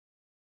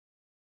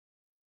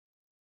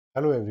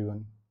Hello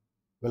everyone,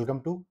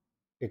 welcome to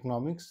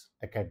Economics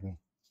Academy.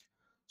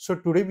 So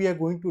today we are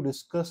going to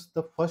discuss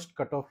the first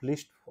cutoff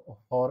list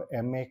for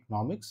MA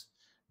Economics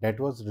that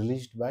was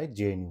released by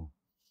JNU.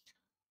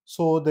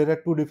 So there are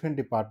two different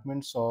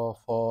departments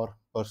for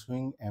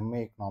pursuing MA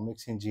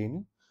Economics in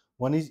JNU.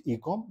 One is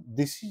Ecom.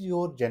 This is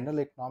your general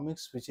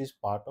economics, which is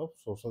part of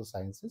social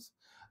sciences,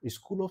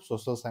 School of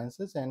Social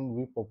Sciences, and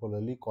we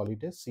popularly call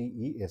it as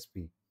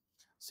CESP,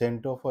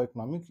 Center for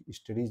Economic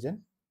Studies and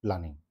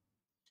Planning.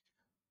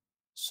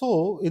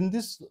 So in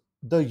this,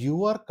 the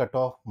UR the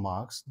cutoff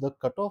marks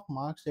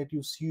that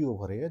you see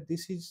over here,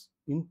 this is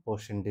in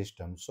percentage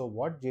terms. So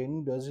what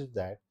JNU does is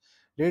that,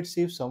 let's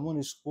say if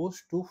someone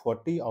scores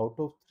 240 out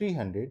of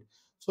 300,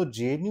 so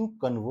JNU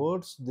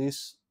converts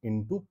this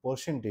into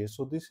percentage.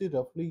 So this is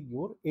roughly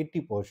your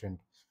 80%.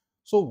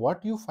 So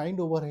what you find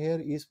over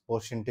here is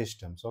percentage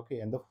terms,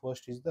 okay, and the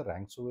first is the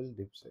rank. So we'll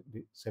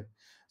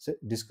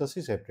discuss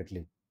it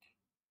separately.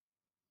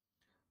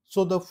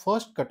 So the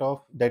first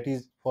cutoff, that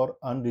is for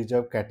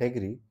unreserved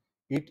category,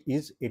 it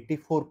is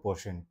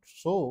 84%.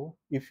 So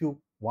if you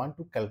want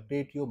to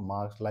calculate your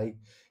marks, like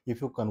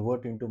if you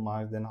convert into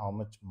marks, then how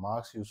much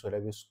marks you should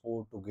have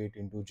scored to get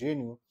into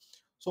JNU.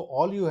 So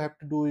all you have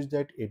to do is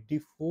that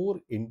 84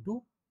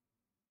 into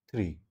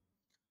 3.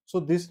 So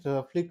this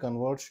roughly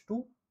converts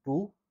to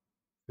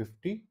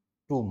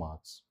 252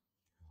 marks.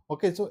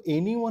 Okay, so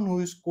anyone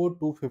who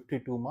scored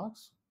 252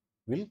 marks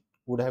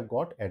would have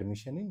got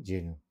admission in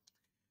JNU.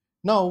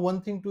 Now,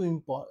 one thing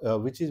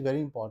which is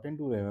very important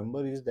to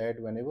remember is that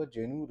whenever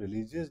JNU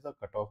releases the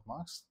cutoff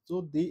marks,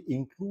 so they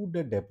include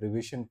the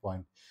deprivation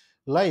point.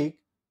 Like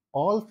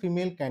all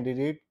female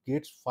candidate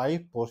gets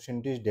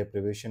 5%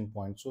 deprivation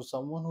points. So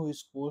someone who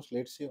scores,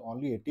 let's say,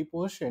 only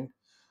 80%,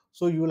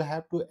 so you will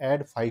have to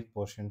add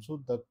 5%.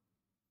 So the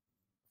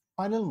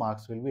final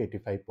marks will be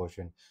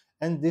 85%.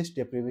 And this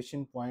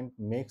deprivation point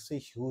makes a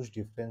huge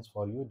difference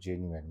for your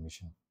JNU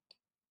admission.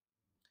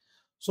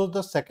 So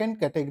the second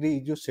category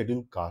is your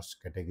scheduled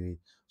caste category.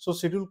 So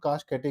scheduled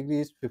caste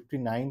category is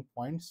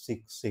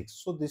 59.66.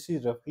 So this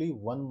is roughly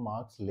 1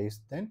 marks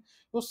less than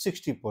your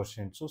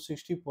 60%. So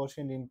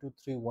 60% into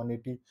 3,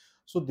 180.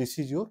 So this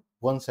is your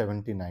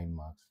 179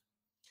 marks.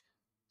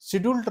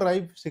 Scheduled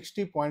tribe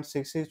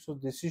 60.68. So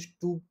this is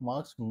 2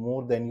 marks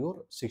more than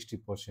your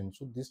 60%.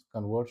 So this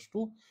converts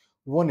to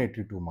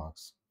 182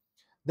 marks.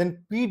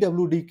 Then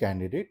PWD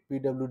candidate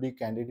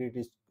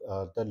is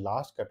the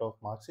last cutoff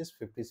marks is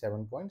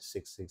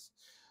 57.66.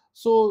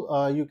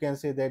 So you can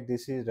say that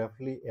this is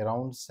roughly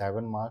around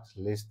 7 marks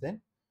less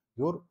than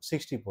your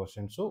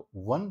 60%. So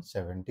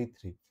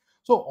 173.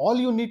 So all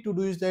you need to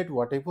do is that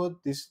whatever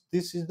this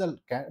is the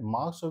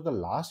marks of the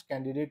last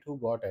candidate who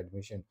got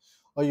admission,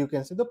 or you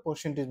can say the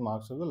percentage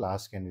marks of the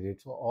last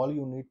candidate. So all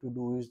you need to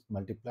do is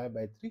multiply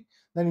by 3,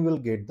 then you will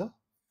get the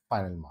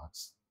final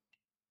marks.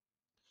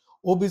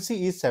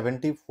 OBC is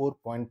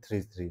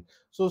 74.33.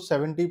 So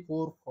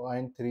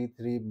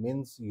 74.33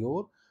 means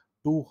your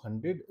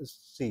 200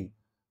 C.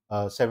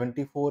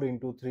 74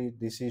 into 3,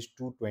 this is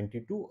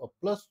 222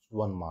 plus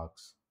 1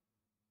 marks.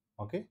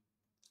 Okay,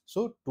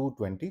 so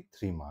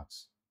 223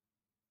 marks.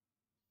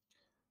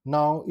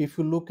 Now, if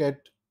you look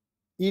at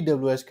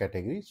EWS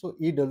category, so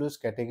EWS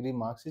category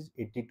marks is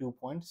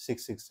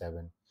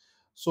 82.667.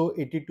 So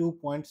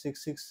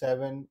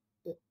 82.667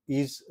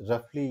 is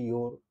roughly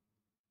your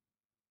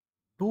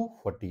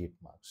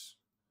 248 marks.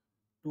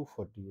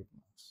 248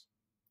 marks.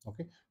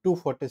 Okay,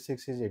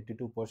 246 is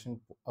 82%,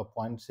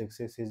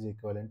 0.66 is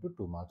equivalent to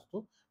 2 marks,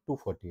 so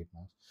 248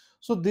 marks.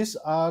 So these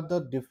are the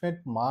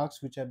different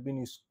marks which have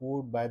been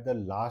scored by the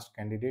last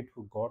candidate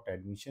who got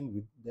admission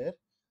with their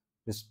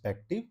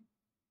respective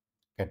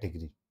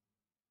category.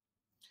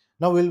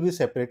 Now we'll be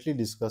separately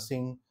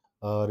discussing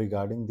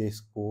regarding the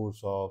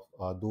scores of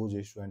those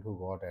students who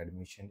got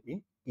admission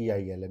in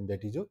EILM,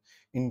 that is your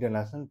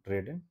International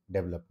Trade and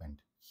Development.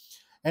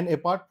 And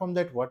apart from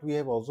that, what we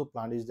have also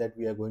planned is that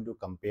we are going to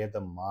compare the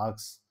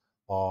marks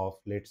of,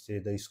 let's say,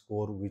 the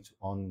score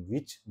on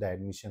which the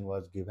admission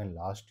was given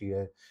last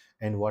year,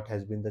 and what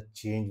has been the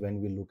change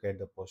when we look at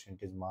the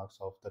percentage marks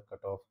of the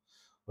cutoff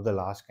of the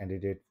last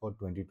candidate for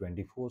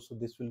 2024. So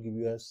this will give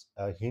us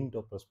a hint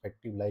of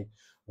perspective, like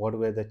what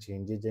were the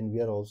changes. And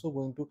we are also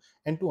going to,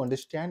 and to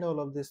understand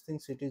all of these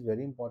things, it is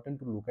very important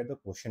to look at the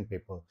question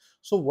paper.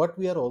 So what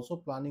we are also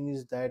planning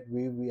is that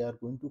we are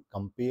going to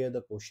compare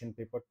the question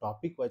paper,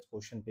 topic wise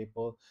question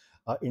paper,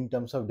 in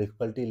terms of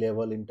difficulty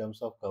level, in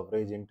terms of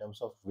coverage, in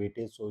terms of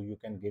weightage, so you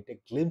can get a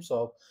glimpse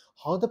of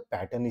how the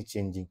pattern is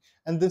changing.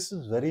 And this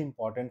is very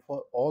important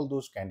for all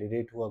those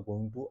candidates who are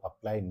going to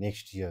apply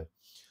next year.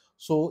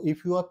 So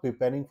if you are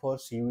preparing for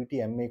CUET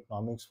MA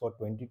Economics for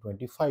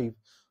 2025,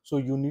 so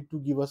you need to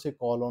give us a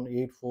call on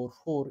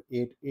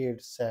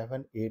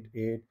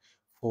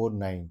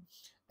 844-887-8849.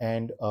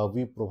 And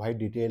we provide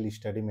detailed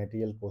study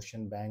material,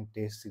 question bank,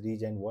 test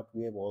series. And what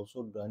we have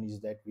also done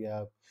is that we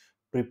have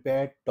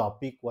prepared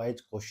topic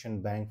wise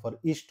question bank. For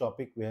each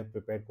topic we have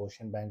prepared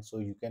question bank, so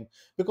you can,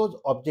 because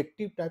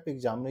objective type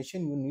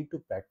examination you need to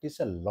practice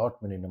a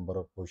lot many number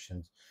of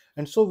questions.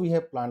 And so we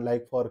have planned,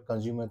 like for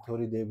consumer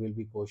theory there will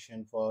be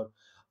question, for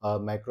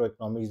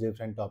macroeconomics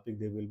different topic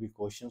there will be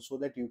questions, so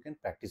that you can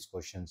practice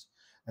questions.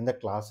 And the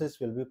classes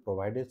will be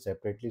provided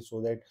separately,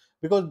 so that,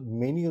 because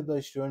many of the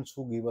students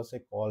who give us a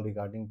call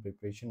regarding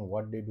preparation,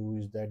 what they do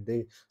is that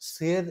they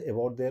share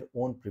about their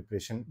own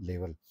preparation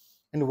level.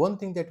 And one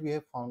thing that we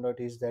have found out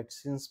is that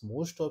since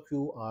most of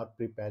you are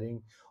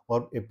preparing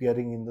or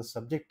appearing in the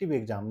subjective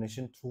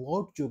examination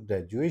throughout your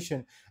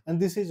graduation, and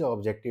this is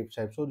objective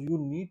type, so you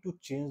need to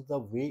change the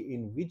way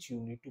in which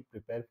you need to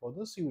prepare for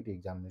the CUET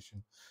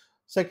examination.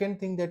 Second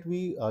thing that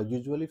we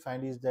usually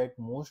find is that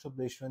most of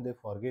the students, they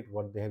forget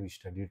what they have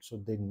studied, so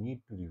they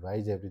need to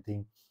revise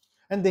everything,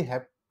 and they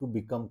have to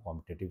become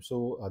competitive.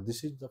 So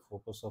this is the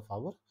focus of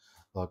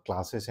our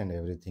classes and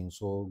everything.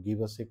 So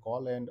give us a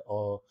call and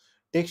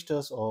text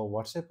us or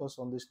WhatsApp us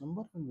on this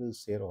number, and we'll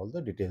share all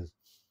the details.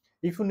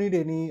 If you need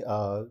any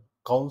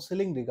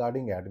counseling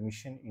regarding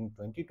admission in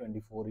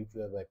 2024, if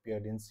you have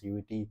appeared in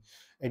CUET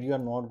and you are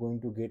not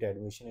going to get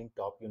admission in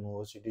top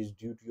universities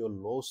due to your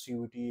low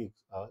CUET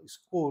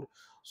score,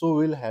 so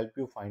we'll help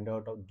you find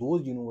out of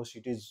those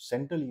universities,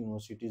 central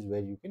universities,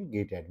 where you can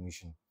get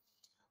admission.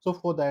 So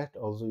for that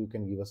also you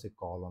can give us a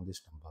call on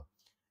this number.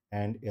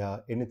 And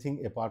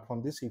anything apart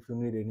from this, if you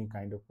need any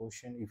kind of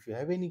question, if you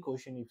have any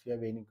question, if you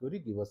have any query,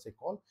 give us a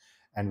call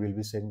and we'll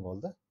be sharing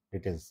all the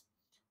details.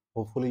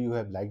 Hopefully you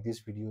have liked this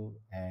video,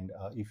 and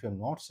if you have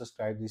not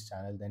subscribed this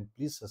channel, then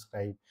please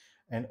subscribe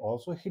and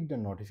also hit the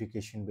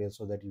notification bell,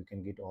 so that you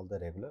can get all the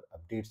regular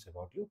updates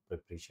about your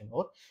preparation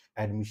or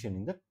admission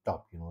in the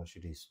top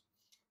universities.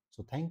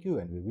 So thank you,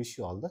 and we wish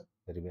you all the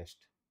very best.